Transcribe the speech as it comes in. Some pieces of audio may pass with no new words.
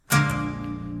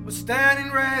We're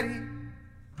standing ready.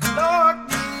 Lord,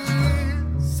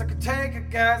 please, I could take a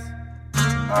guess.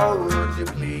 Oh, would you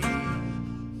please?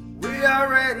 We are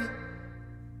ready.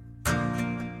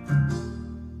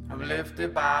 I'm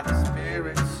lifted by the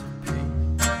spirits of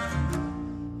peace.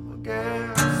 I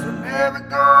guess we're never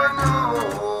going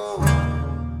home.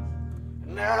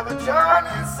 Never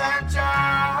journey St.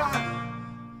 John.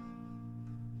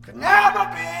 Could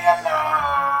never be alone.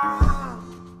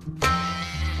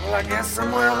 Well, I guess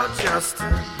I'm well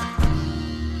adjusted,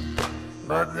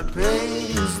 but the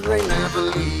pains they never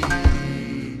leave,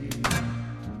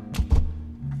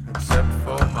 except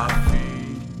for my feet.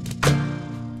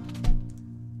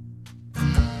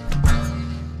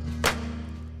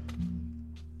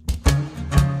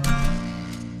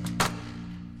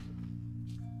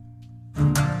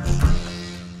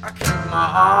 I keep my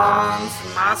arms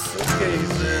in my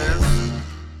suitcases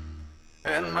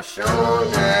and my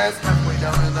shoulders halfway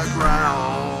down to the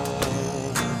ground.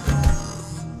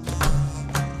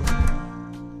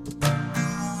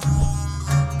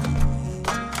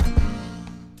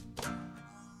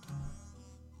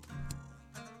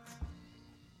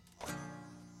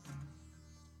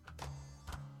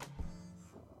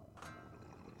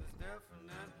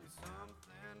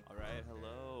 All right,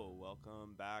 hello.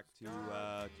 Welcome back to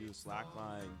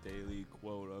Slackline Daily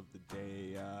Quote of the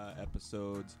Day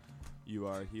episodes. You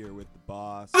are here with the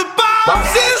boss. The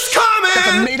boss is coming!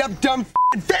 That's a made-up dumb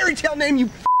fairy tale name, you.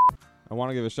 I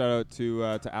want to give a shout out to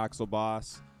Axel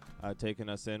Boss, taking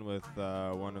us in with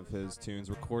one of his tunes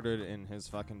recorded in his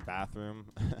fucking bathroom,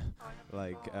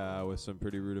 with some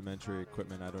pretty rudimentary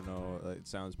equipment. I don't know. It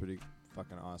sounds pretty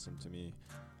fucking awesome to me.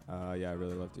 Yeah, I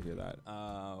really love to hear that.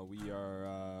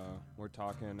 We're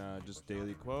talking just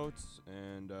daily quotes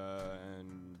and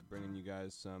bringing you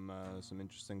guys some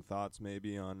interesting thoughts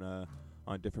maybe on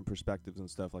different perspectives and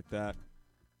stuff like that.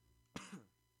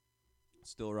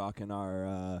 Still rocking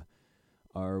our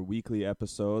weekly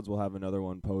episodes. We'll have another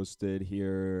one posted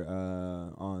here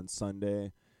on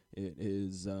Sunday. It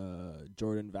is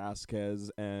Jordan Vasquez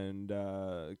and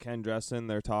Ken Dressen.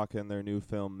 They're talking their new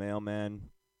film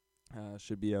Mailman.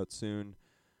 Should be out soon.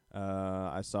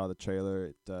 I saw the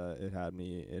trailer. It had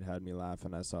me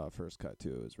laughing. I saw a first cut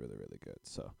too. It was really, really good.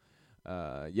 So,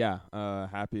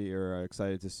 happy or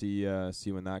excited to see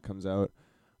when that comes out.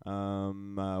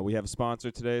 We have a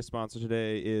sponsor today. Sponsor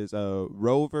today is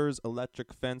Rover's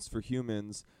Electric Fence for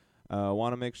Humans.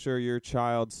 Want to make sure your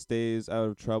child stays out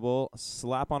of trouble?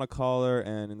 Slap on a collar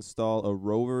and install a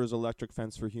Rover's Electric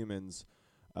Fence for Humans.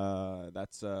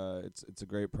 It's a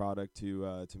great product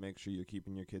to make sure you're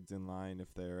keeping your kids in line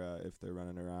if they're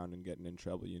running around and getting in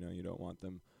trouble. You know, you don't want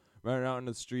them running out in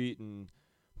the street and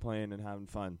playing and having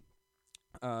fun.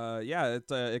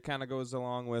 It kind of goes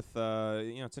along with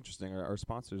it's interesting. Our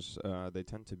sponsors they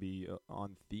tend to be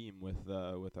on theme with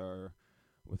our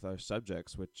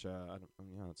subjects, which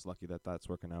it's lucky that that's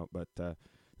working out. But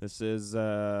this is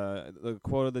the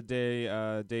quote of the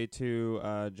day, day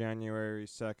 2, January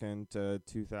 2nd,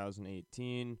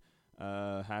 2018.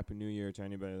 Happy New Year to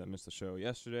anybody that missed the show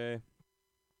yesterday.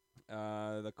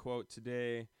 The quote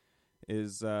today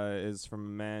is from a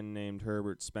man named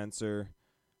Herbert Spencer,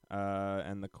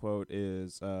 and the quote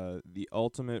is, "The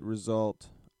ultimate result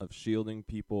of shielding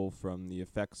people from the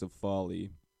effects of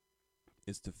folly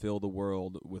is to fill the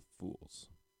world with fools."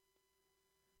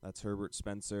 That's Herbert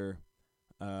Spencer.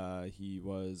 He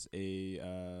was a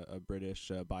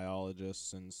British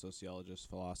biologist and sociologist,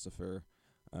 philosopher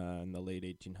in the late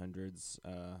 1800s.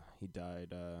 He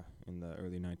died in the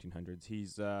early 1900s.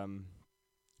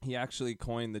 He actually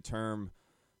coined the term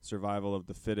survival of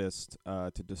the fittest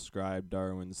to describe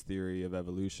Darwin's theory of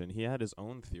evolution. He had his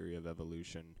own theory of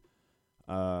evolution,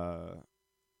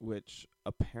 which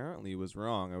apparently was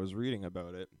wrong. I was reading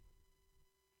about it.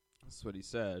 That's what he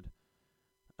said.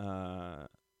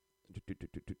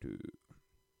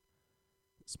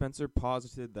 Spencer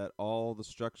posited that all the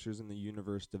structures in the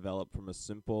universe develop from a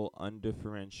simple,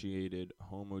 undifferentiated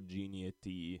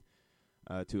homogeneity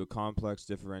to a complex,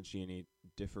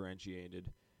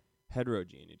 differentiated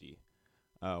heterogeneity,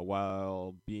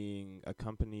 while being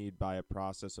accompanied by a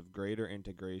process of greater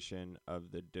integration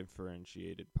of the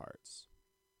differentiated parts.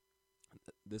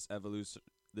 This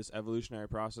evolutionary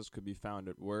process could be found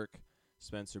at work,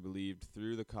 Spencer believed,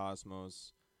 through the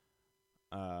cosmos.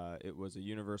 It was a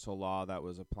universal law that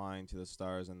was applying to the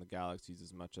stars and the galaxies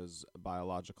as much as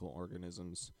biological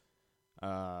organisms,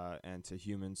 and to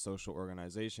human social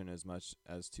organization as much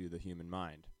as to the human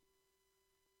mind.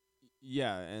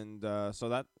 Yeah, and so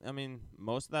that, I mean,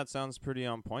 most of that sounds pretty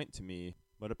on point to me,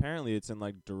 but apparently it's in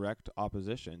like direct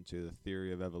opposition to the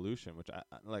theory of evolution, which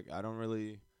I don't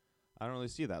really I don't really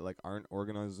see that. Like, aren't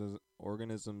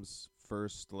organisms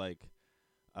first, like,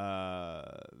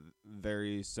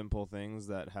 very simple things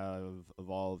that have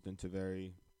evolved into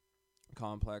very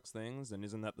complex things? And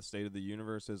isn't that the state of the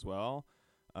universe as well?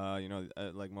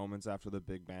 Like moments after the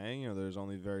Big Bang, there's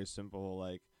only very simple,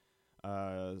 like,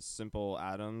 simple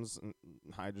atoms,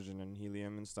 hydrogen and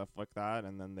helium and stuff like that,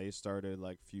 and then they started,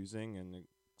 like, fusing and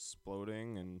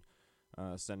exploding and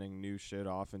sending new shit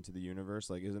off into the universe.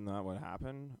 Like, isn't that what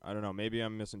happened? I don't know. Maybe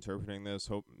I'm misinterpreting this.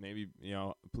 Maybe,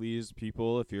 please,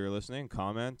 people, if you're listening,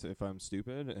 comment if I'm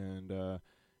stupid and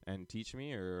teach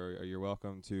me, or you're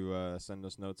welcome to send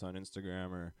us notes on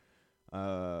Instagram or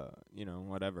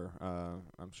whatever.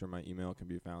 I'm sure my email can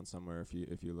be found somewhere if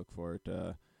you look for it.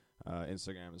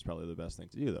 Instagram is probably the best thing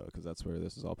to do, though, because that's where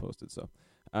this is all posted. So,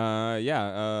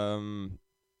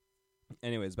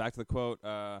 anyways, back to the quote.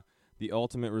 The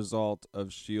ultimate result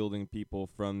of shielding people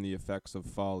from the effects of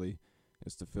folly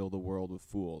is to fill the world with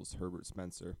fools. Herbert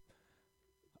Spencer.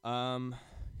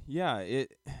 It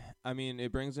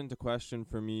brings into question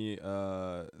for me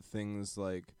things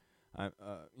like,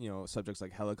 subjects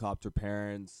like helicopter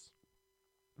parents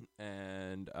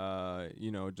and,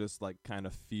 just like kind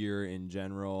of fear in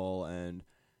general and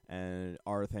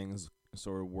are things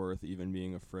sort of worth even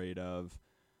being afraid of.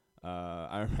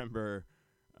 I remember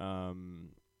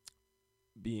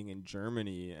being in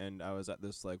Germany, and I was at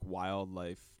this like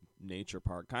wildlife nature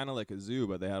park, kind of like a zoo,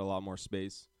 but they had a lot more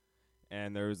space.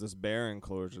 And there was this bear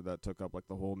enclosure that took up like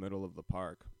the whole middle of the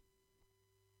park.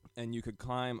 And you could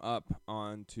climb up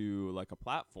onto like a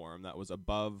platform that was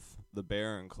above the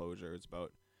bear enclosure. It's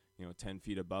about, 10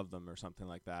 feet above them or something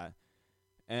like that.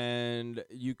 And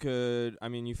you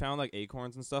found like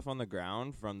acorns and stuff on the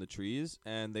ground from the trees,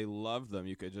 and they loved them.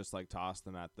 You could just like toss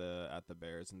them at the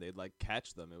bears, and they'd like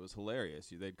catch them. It was hilarious.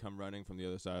 They'd come running from the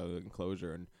other side of the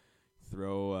enclosure and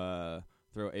throw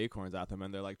acorns at them,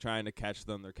 and they're like trying to catch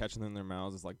them. They're catching them in their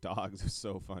mouths. It's like dogs. It was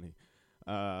so funny.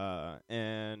 But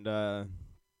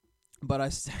I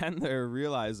stand there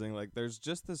realizing like there's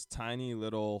just this tiny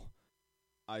little,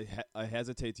 I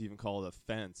hesitate to even call it a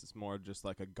fence. It's more just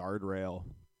like a guardrail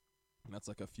that's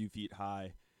like a few feet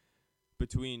high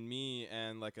between me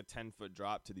and like a 10-foot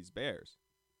drop to these bears.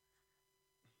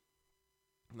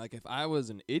 Like, if I was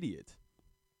an idiot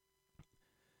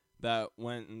that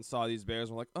went and saw these bears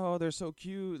and were like, oh, they're so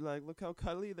cute, like, look how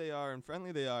cuddly they are and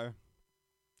friendly they are,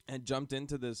 and jumped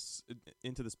into this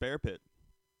bear pit,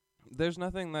 there's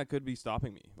nothing that could be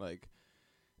stopping me. Like,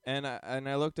 and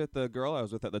I looked at the girl I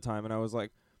was with at the time, and I was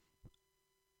like,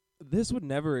 this would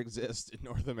never exist in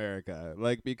North America.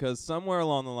 Like, because somewhere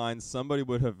along the line, somebody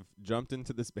would have jumped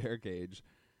into this bear cage,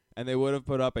 and they would have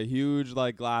put up a huge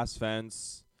like glass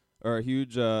fence, or a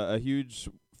huge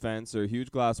fence, or a huge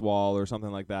glass wall, or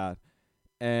something like that.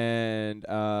 And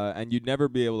you'd never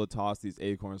be able to toss these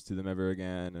acorns to them ever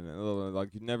again, and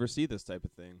like you'd never see this type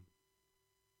of thing.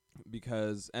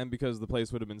 Because the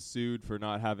place would have been sued for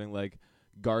not having like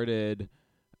guarded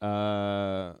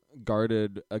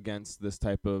against this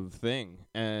type of thing.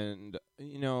 And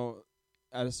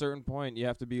at a certain point you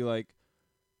have to be like,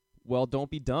 well,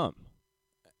 don't be dumb.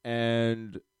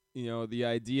 And the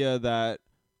idea that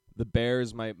the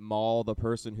bears might maul the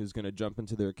person who's going to jump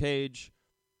into their cage,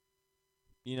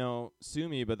 sue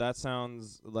me, but that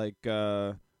sounds like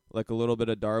a little bit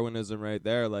of Darwinism right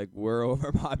there. Like, we're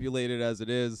overpopulated as it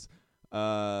is.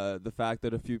 The fact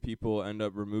that a few people end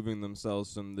up removing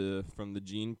themselves from the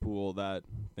gene pool that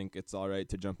think it's all right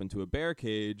to jump into a bear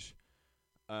cage,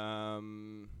 that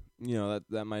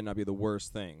might not be the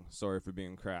worst thing. Sorry for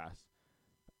being crass.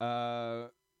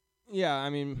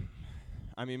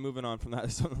 Moving on from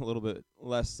that, something a little bit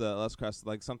less crass,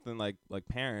 like something like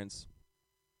parents.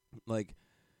 Like,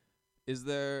 is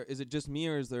it just me,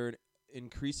 or is there an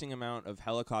increasing amount of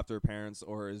helicopter parents,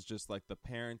 or is just like the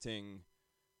parenting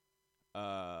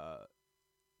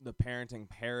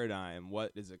paradigm,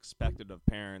 what is expected of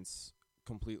parents,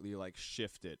 completely like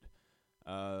shifted?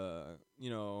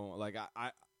 Like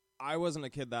I wasn't a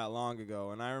kid that long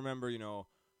ago, and I remember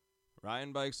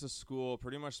riding bikes to school,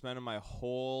 pretty much spending my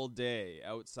whole day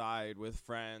outside with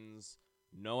friends,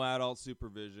 no adult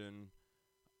supervision,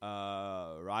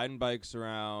 riding bikes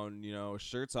around,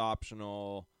 shirts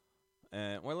optional.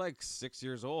 And we're like 6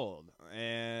 years old,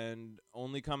 and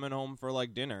only coming home for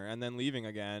like dinner, and then leaving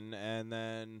again, and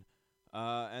then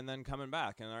coming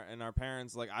back. And our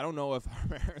parents, like, I don't know if our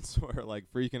parents were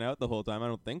like freaking out the whole time. I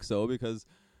don't think so, because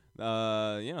they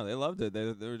loved it.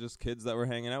 They were just kids that were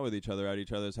hanging out with each other at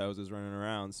each other's houses, running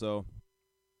around. So,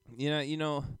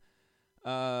 in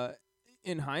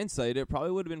hindsight, it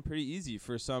probably would have been pretty easy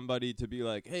for somebody to be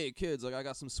like, "Hey, kids, like, I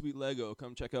got some sweet Lego.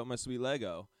 Come check out my sweet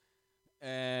Lego."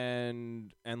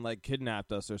 and like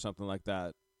kidnapped us or something like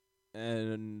that.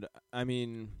 And I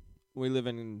mean, we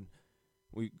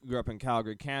grew up in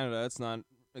Calgary, Canada. It's not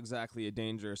exactly a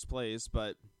dangerous place,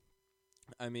 but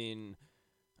I mean,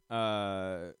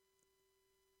 I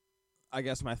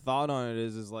guess my thought on it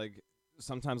is like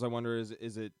sometimes I wonder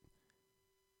is it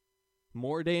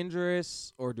more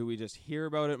dangerous, or do we just hear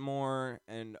about it more,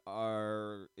 and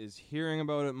is hearing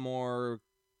about it more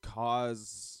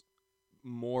cause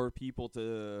more people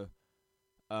to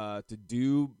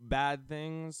do bad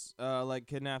things, like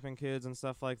kidnapping kids and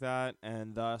stuff like that,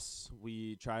 and thus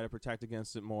we try to protect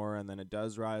against it more, and then it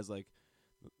does rise? Like,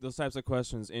 those types of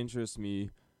questions interest me.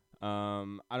 I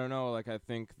don't know, like, I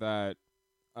think that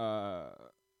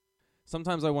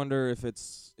sometimes I wonder if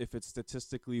it's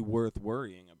statistically worth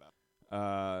worrying about.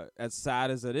 As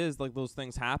sad as it is, like, those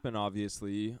things happen,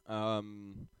 obviously,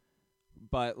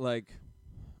 but like,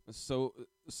 so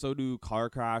do car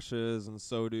crashes, and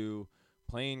so do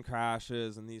plane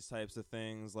crashes, and these types of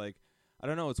things. Like, I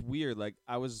don't know, it's weird. Like,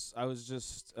 I was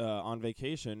just on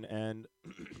vacation, and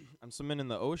I'm swimming in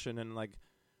the ocean, and like,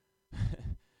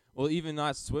 well, even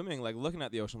not swimming, like looking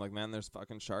at the ocean, like, man, there's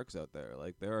fucking sharks out there.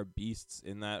 Like, there are beasts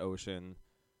in that ocean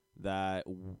that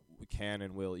can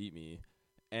and will eat me,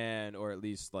 and or at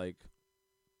least, like,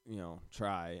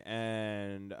 try.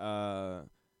 And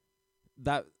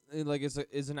that, like,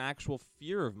 is an actual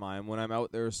fear of mine when I'm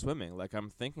out there swimming. Like, I'm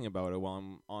thinking about it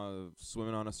while I'm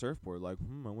swimming on a surfboard. Like,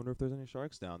 I wonder if there's any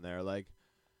sharks down there. Like,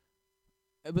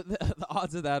 but the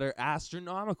odds of that are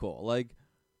astronomical. Like,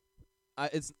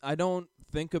 I don't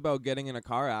think about getting in a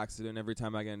car accident every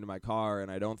time I get into my car, and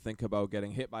I don't think about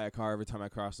getting hit by a car every time I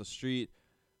cross the street,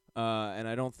 and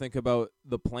I don't think about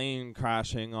the plane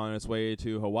crashing on its way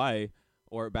to Hawaii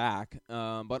or back.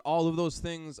 But all of those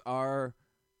things are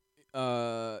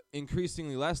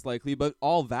increasingly less likely, but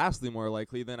all vastly more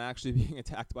likely than actually being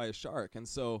attacked by a shark. And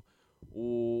so,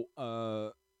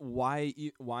 why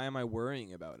am I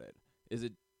worrying about it? Is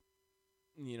it,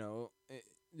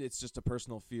 it's just a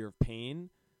personal fear of pain?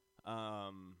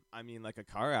 I mean, like, a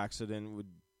car accident would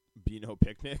be no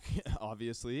picnic,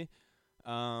 obviously.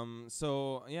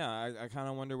 So yeah, I kind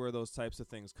of wonder where those types of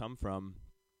things come from,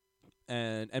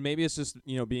 and maybe it's just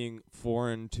being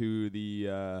foreign to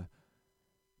the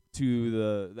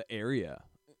area.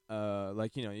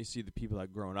 Like, you see the people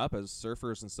that grown up as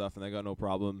surfers and stuff, and they got no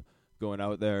problem going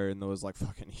out there in those, like,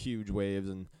 fucking huge waves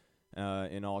and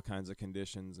in all kinds of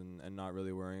conditions, and not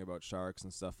really worrying about sharks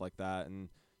and stuff like that. And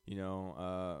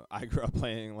I grew up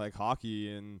playing, like, hockey,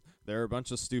 and there are a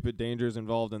bunch of stupid dangers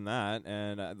involved in that,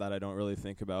 and that I don't really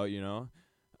think about.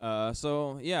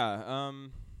 So yeah,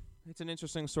 it's an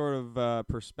interesting sort of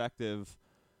perspective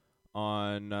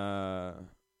on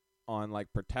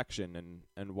like protection,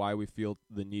 and why we feel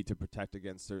the need to protect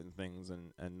against certain things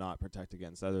and not protect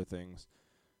against other things.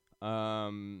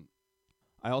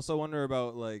 I also wonder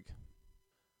about, like,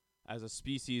 as a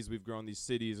species, we've grown these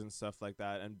cities and stuff like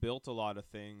that, and built a lot of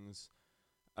things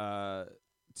to,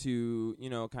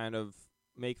 kind of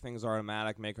make things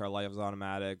automatic, make our lives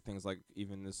automatic. Things like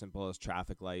even as simple as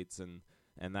traffic lights and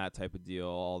that type of deal,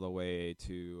 all the way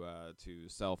to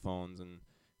cell phones and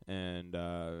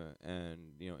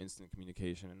instant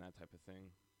communication and that type of thing.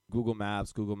 Google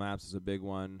Maps is a big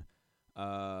one.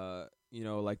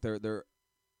 Like,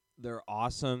 they're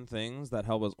awesome things that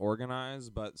help us organize,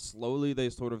 but slowly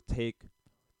they sort of take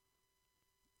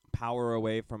power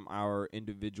away from our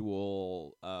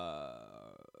individual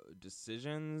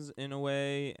decisions in a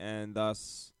way, and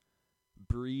thus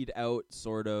breed out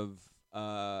sort of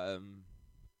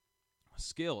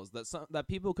skills that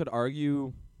people could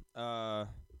argue are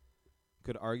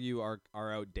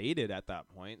outdated at that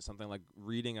point. Something like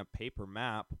reading a paper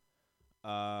map.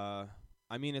 I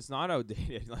mean, it's not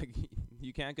outdated. Like,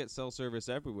 you can't get cell service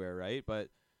everywhere, right? But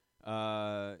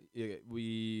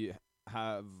we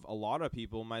have a lot of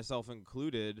people, myself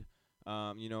included.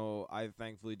 I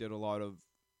thankfully did a lot of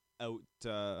out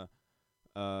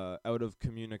of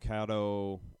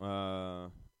communicado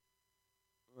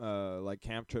like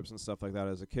camp trips and stuff like that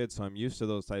as a kid, so I'm used to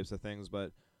those types of things.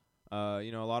 But a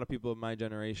lot of people of my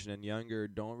generation and younger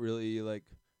don't really, like,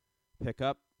 pick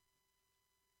up.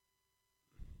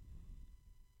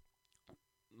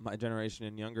 My generation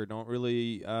and younger don't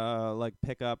really like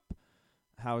pick up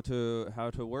how to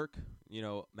work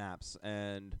maps,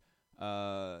 and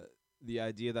the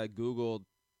idea that Google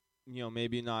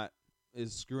maybe not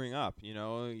is screwing up.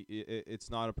 It's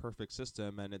not a perfect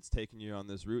system, and it's taking you on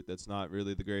this route that's not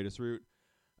really the greatest route.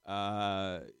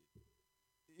 I've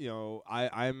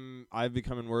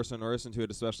becoming worse and worse into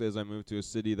it, especially as I move to a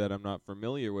city that I'm not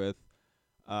familiar with.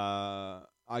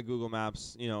 I Google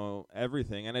Maps,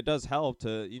 everything, and it does help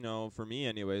to, for me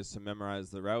anyways, to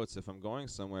memorize the routes if I'm going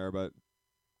somewhere. But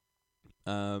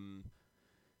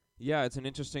yeah, it's an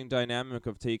interesting dynamic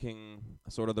of taking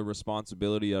sort of the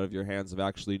responsibility out of your hands of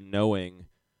actually knowing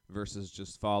versus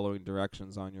just following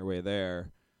directions on your way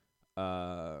there.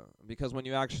 Because when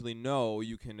you actually know,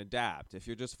 you can adapt. If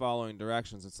you're just following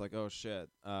directions, it's like, oh shit,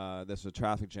 there's a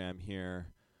traffic jam here.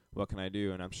 What can I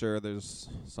do? And I'm sure there's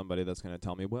somebody that's going to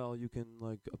tell me, well, you can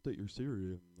like update your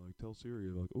Siri and like tell Siri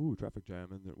like, oh, traffic jam,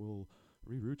 and it will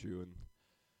reroute you. And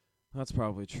that's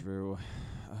probably true.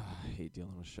 I hate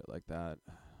dealing with shit like that.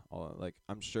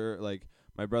 I'm sure, like,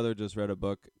 my brother just read a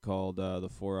book called The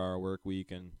 4-Hour Work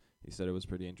Week, and he said it was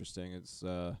pretty interesting. It's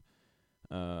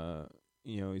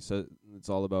he said it's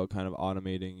all about kind of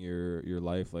automating your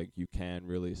life. Like, you can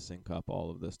really sync up all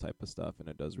of this type of stuff, and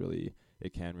it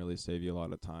can really save you a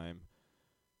lot of time.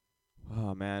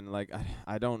 Oh man, like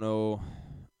I don't know.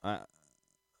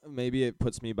 Maybe it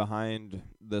puts me behind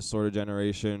this sort of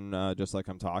generation, just like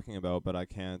I'm talking about, but I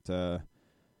can't.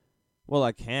 Well,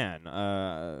 I can,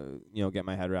 get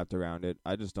my head wrapped around it.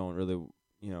 I just don't really,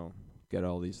 get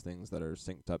all these things that are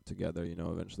synced up together.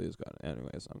 Eventually it's got.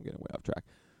 Anyways, I'm getting way off track.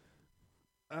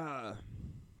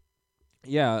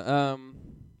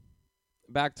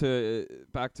 Back to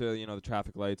the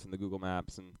traffic lights and the Google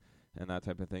Maps and that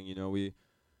type of thing.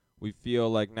 We feel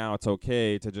like now it's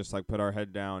okay to just like put our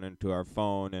head down into our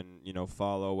phone and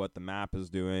follow what the map is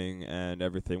doing, and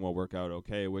everything will work out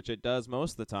okay, which it does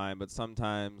most of the time. But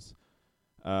sometimes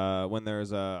when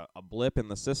there's a blip in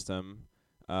the system,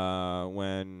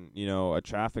 when a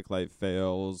traffic light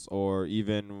fails, or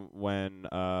even when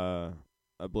a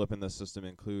blip in the system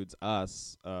includes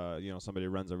us, somebody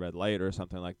runs a red light or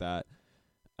something like that,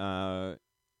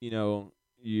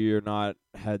 you're not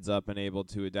heads up and able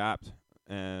to adapt.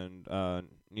 And,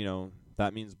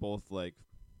 that means both like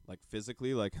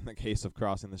physically, like in the case of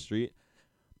crossing the street,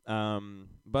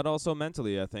 but also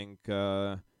mentally. I think,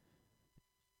 we're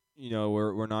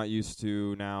not used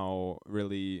to now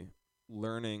really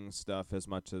learning stuff as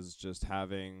much as just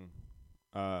having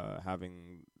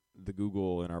the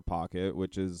Google in our pocket,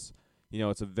 which is,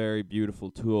 it's a very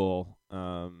beautiful tool,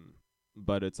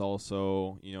 but it's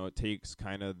also, it takes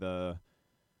kind of the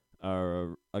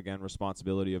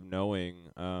responsibility of knowing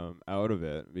out of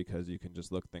it, because you can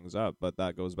just look things up. But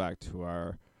that goes back to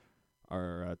our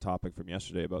topic from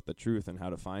yesterday about the truth and how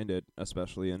to find it,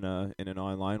 especially in an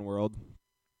online world.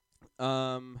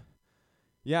 So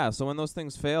when those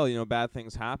things fail, bad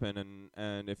things happen,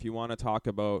 and if you want to talk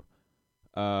about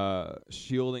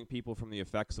shielding people from the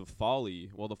effects of folly,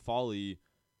 well, the folly,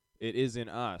 it is in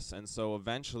us. And so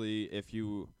eventually, if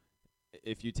you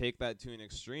take that to an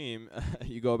extreme,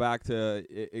 you go back to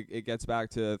it gets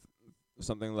back to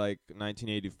something like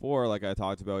 1984, like I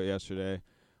talked about yesterday,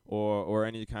 or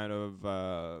any kind of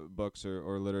books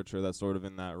or literature that's sort of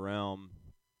in that realm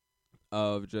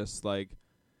of just like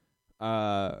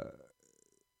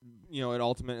it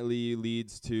ultimately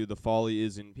leads to the folly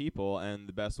is in people, and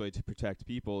the best way to protect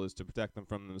people is to protect them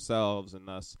from themselves, and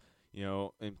thus,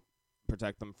 and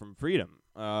protect them from freedom,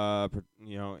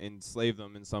 enslave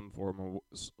them in some form or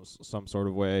some sort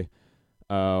of way,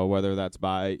 whether that's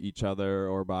by each other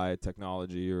or by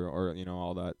technology or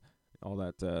all that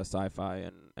sci-fi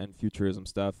and futurism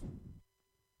stuff.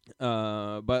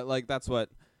 But like that's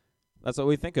what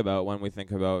we think about when we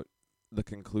think about the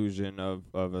conclusion of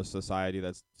a society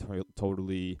that's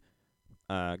totally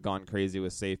gone crazy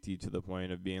with safety, to the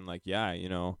point of being like,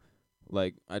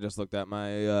 like I just looked at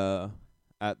my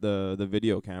at the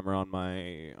video camera on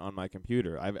my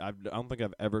computer. I don't think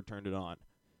I've ever turned it on,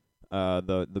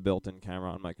 the built-in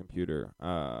camera on my computer.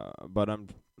 But I'm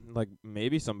like,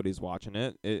 maybe somebody's watching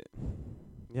it.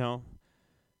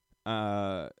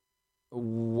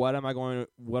 What am I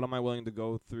willing to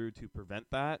go through to prevent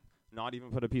that? Not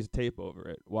even put a piece of tape over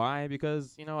it. Why?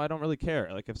 Because, I don't really care.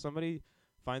 Like, if somebody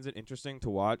finds it interesting to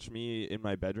watch me in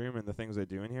my bedroom and the things I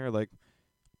do in here, like,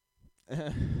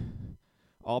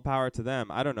 all power to them.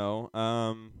 I don't know.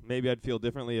 Maybe I'd feel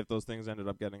differently if those things ended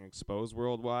up getting exposed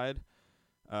worldwide.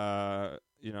 Like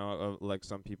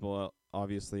some people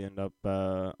obviously end up,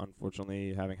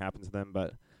 unfortunately, having happened to them.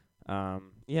 But, but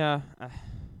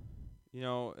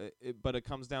it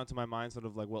comes down to my mindset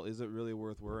of like, well, is it really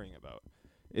worth worrying about?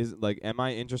 Am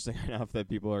I interesting enough that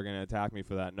people are going to attack me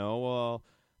for that? No. Well,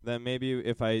 then maybe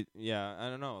if I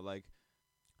don't know. Like,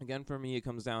 again, for me, it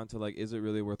comes down to like, is it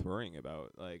really worth worrying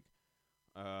about? Like,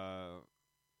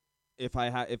 if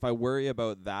I worry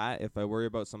about that, if I worry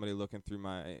about somebody looking through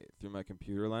my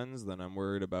computer lens, then I'm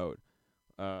worried about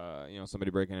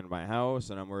somebody breaking into my house,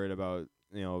 and I'm worried about,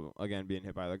 again, being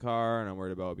hit by the car, and I'm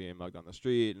worried about being mugged on the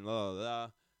street, and blah, blah, blah.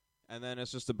 And then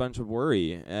it's just a bunch of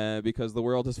worry, because the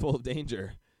world is full of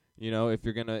danger. If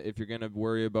you're gonna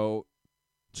worry about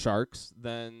sharks,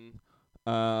 then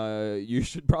you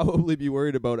should probably be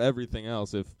worried about everything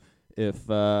else. If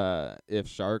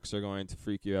sharks are going to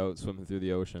freak you out swimming through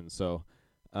the ocean, so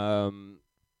I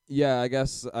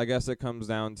guess it comes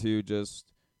down to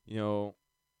just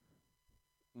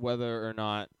whether or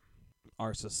not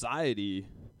our society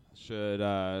should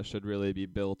really be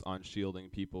built on shielding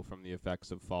people from the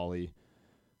effects of folly.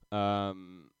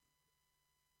 Some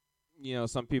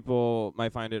people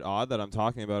might find it odd that I'm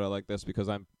talking about it like this, because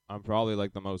I'm probably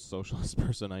like the most socialist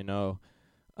person I know.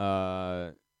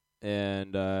 But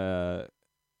I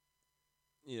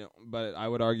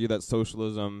would argue that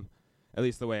socialism, at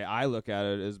least the way I look at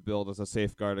it, is built as a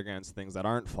safeguard against things that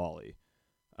aren't folly,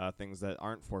 things that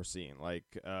aren't foreseen,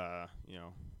 like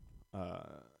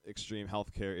extreme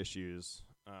healthcare issues,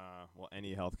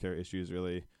 any healthcare issues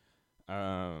really,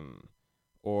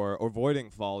 or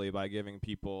avoiding folly by giving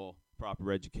people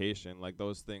proper education. Like,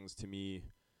 those things to me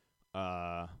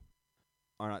are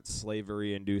not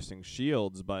slavery-inducing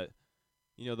shields, but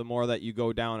the more that you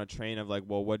go down a train of like,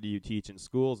 well, what do you teach in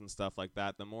schools and stuff like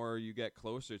that, the more you get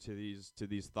closer to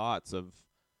these thoughts of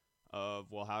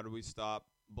well, how do we stop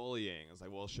bullying? It's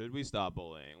like, well, should we stop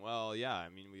bullying? Well, yeah, I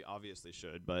mean, we obviously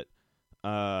should, but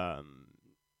can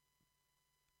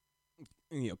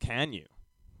you?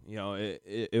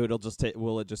 It'll just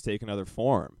will it just take another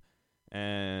form?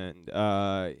 And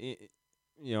how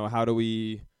do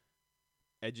we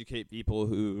educate people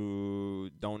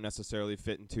who don't necessarily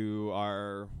fit into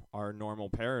our normal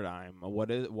paradigm?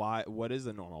 What is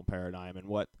a normal paradigm, and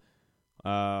what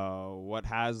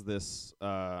has this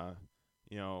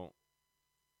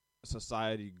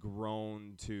society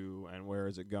grown to, and where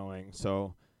is it going?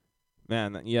 So,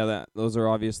 man, those are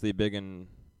obviously big and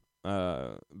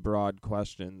broad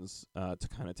questions to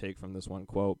kind of take from this one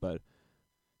quote, but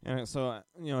so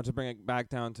to bring it back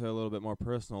down to a little bit more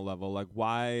personal level, like,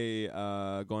 why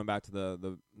going back to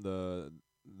the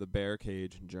bear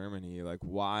cage in Germany, like,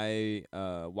 why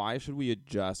should we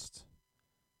adjust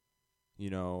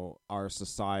our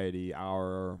society,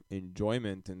 our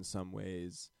enjoyment in some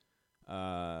ways,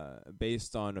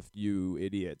 based on a few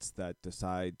idiots that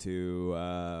decide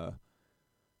to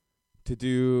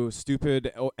do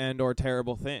stupid and or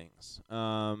terrible things?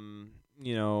 And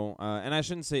I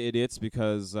shouldn't say idiots,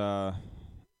 because sometimes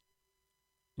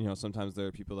there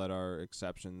are people that are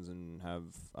exceptions and have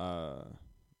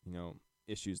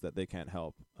issues that they can't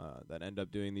help, that end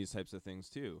up doing these types of things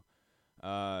too.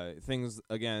 Things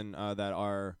again that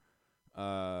are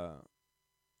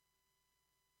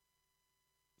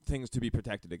things to be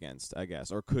protected against, I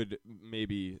guess, or could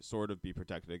maybe sort of be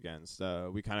protected against.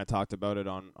 We kind of talked about it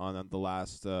on the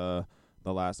last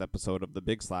episode of the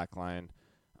Big Slack Line,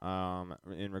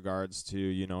 in regards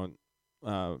to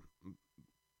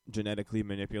genetically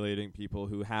manipulating people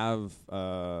who have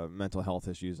mental health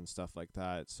issues and stuff like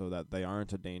that, so that they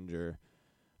aren't a danger.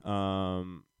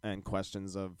 And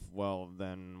questions of, well,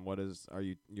 then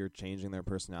you're changing their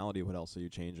personality, what else are you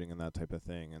changing, and that type of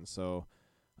thing. And so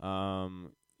one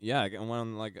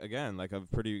like a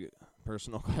pretty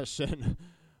personal question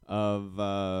of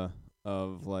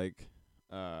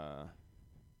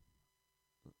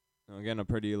again, a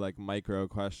pretty like micro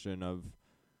question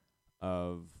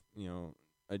of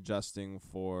adjusting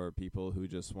for people who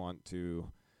just want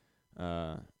to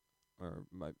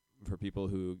for people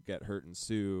who get hurt and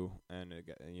sue, and it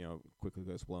quickly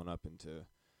gets blown up into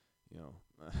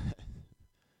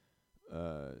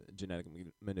genetic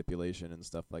manipulation and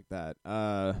stuff like that.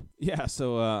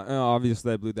 So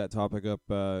obviously I blew that topic up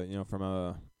from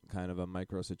a kind of a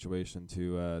micro situation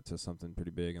to something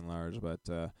pretty big and large, but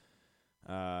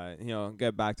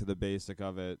get back to the basic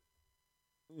of it.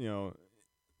 The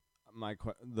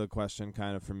question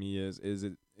kind of for me is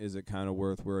it kind of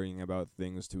worth worrying about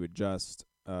things to adjust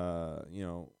our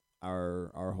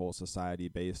whole society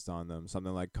based on them?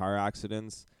 Something like car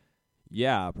accidents,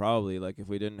 yeah, probably. Like, if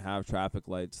we didn't have traffic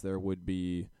lights, there would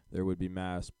be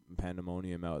mass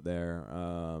pandemonium out there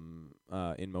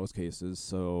in most cases.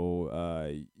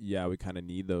 So we kind of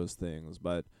need those things,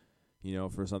 but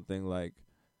for something like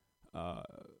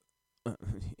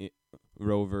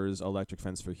Rover's Electric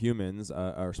Fence for Humans,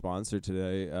 our sponsor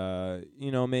today,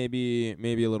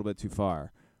 maybe a little bit too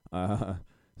far. But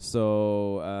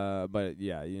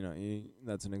yeah,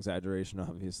 that's an exaggeration,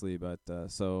 obviously. But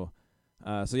so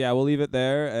we'll leave it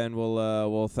there, and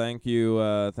we'll thank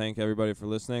everybody for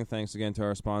listening. Thanks again to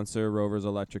our sponsor, Rover's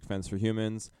Electric Fence for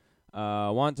Humans.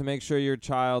 Want to make sure your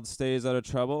child stays out of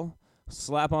trouble?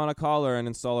 Slap on a collar and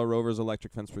install a Rover's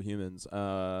electric fence for humans.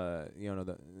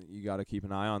 You got to keep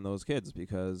an eye on those kids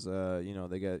because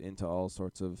they get into all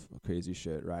sorts of crazy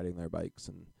shit, riding their bikes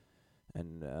and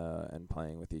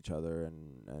playing with each other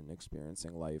and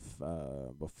experiencing life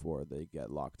before they get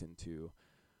locked into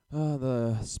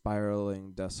the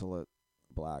spiraling, desolate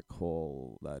black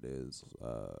hole that is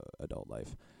adult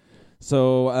life.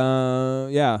 So,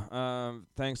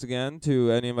 thanks again to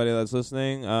anybody that's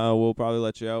listening. We'll probably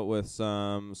let you out with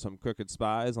some crooked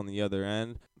spies on the other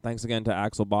end. Thanks again to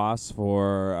Axel Boss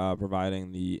for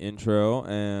providing the intro.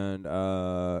 And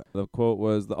the quote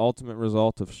was, "The ultimate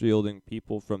result of shielding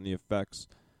people from the effects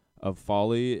of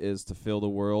folly is to fill the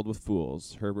world with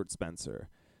fools." Herbert Spencer.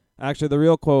 Actually, the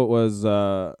real quote was,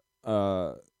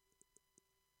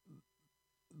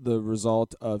 the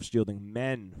result of shielding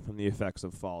men from the effects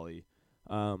of folly.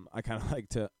 I kind of like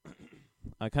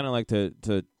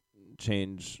to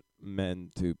change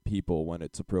men to people when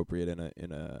it's appropriate in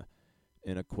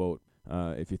a quote.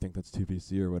 If you think that's too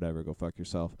PC or whatever, go fuck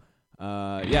yourself.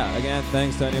 Again,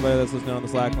 thanks to anybody that's listening on the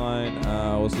Slack line.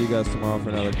 We'll see you guys tomorrow for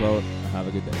another quote. Have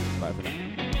a good day. Bye for now.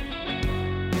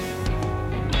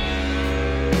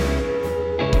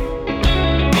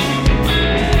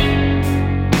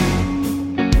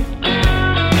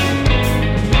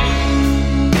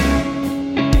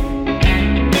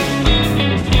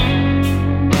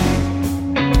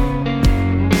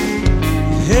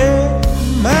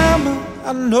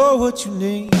 I know what you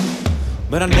need,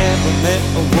 but I never met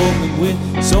a woman with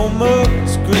so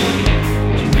much greed.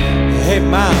 Hey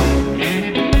mama,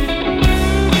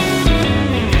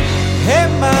 hey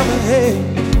mama, hey,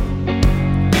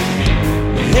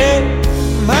 hey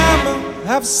mama,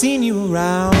 I've seen you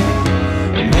around,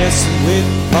 messing with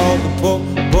all the poor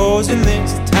boys in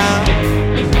this town.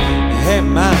 Hey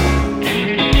mama,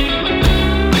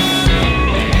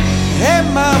 hey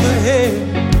mama, hey,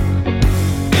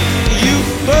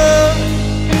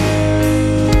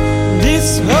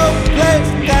 this whole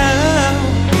place down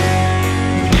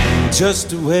just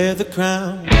to wear the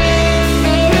crown.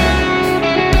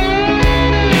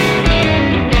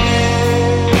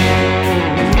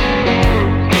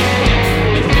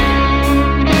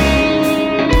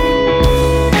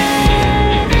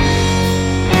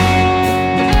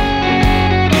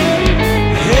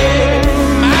 Hey,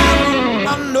 mama, I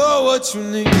know what you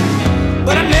need,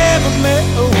 but I never met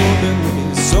a woman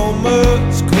with so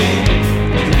much greed.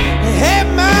 Hey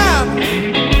mama,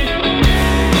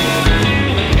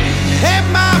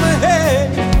 hey,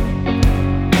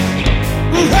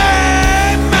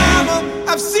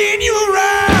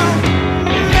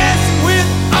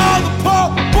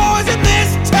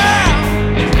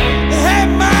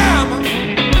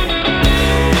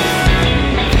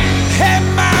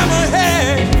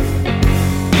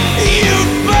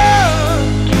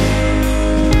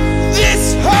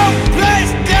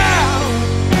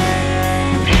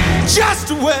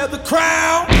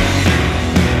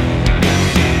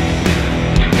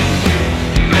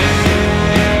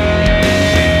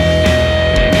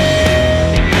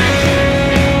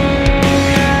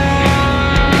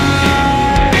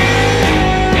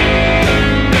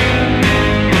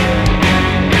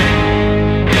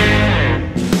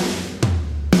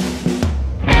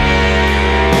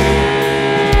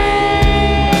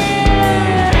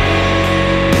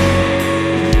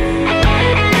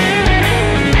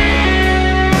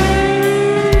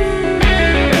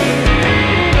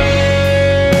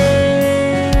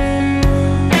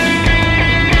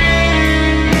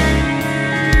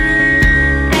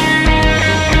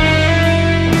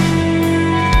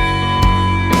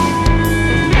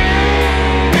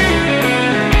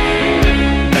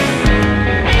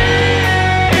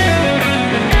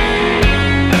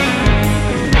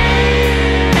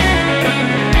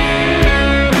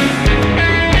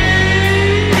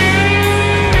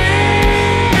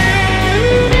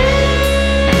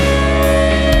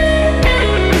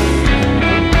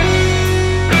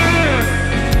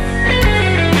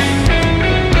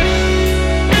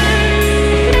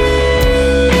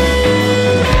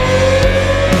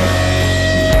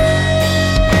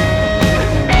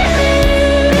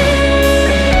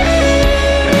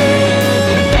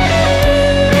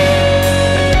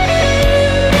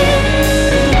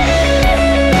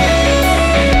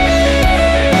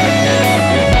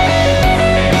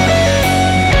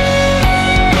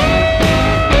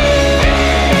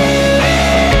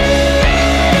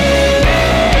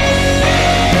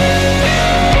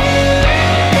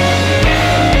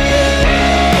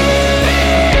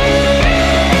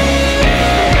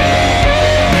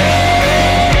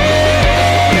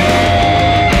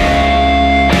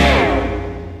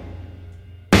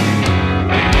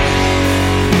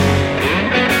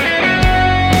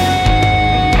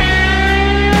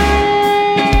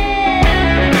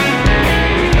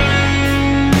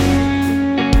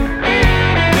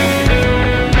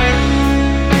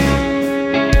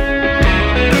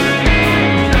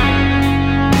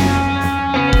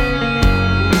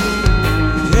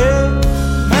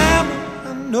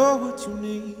 know what you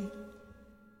need.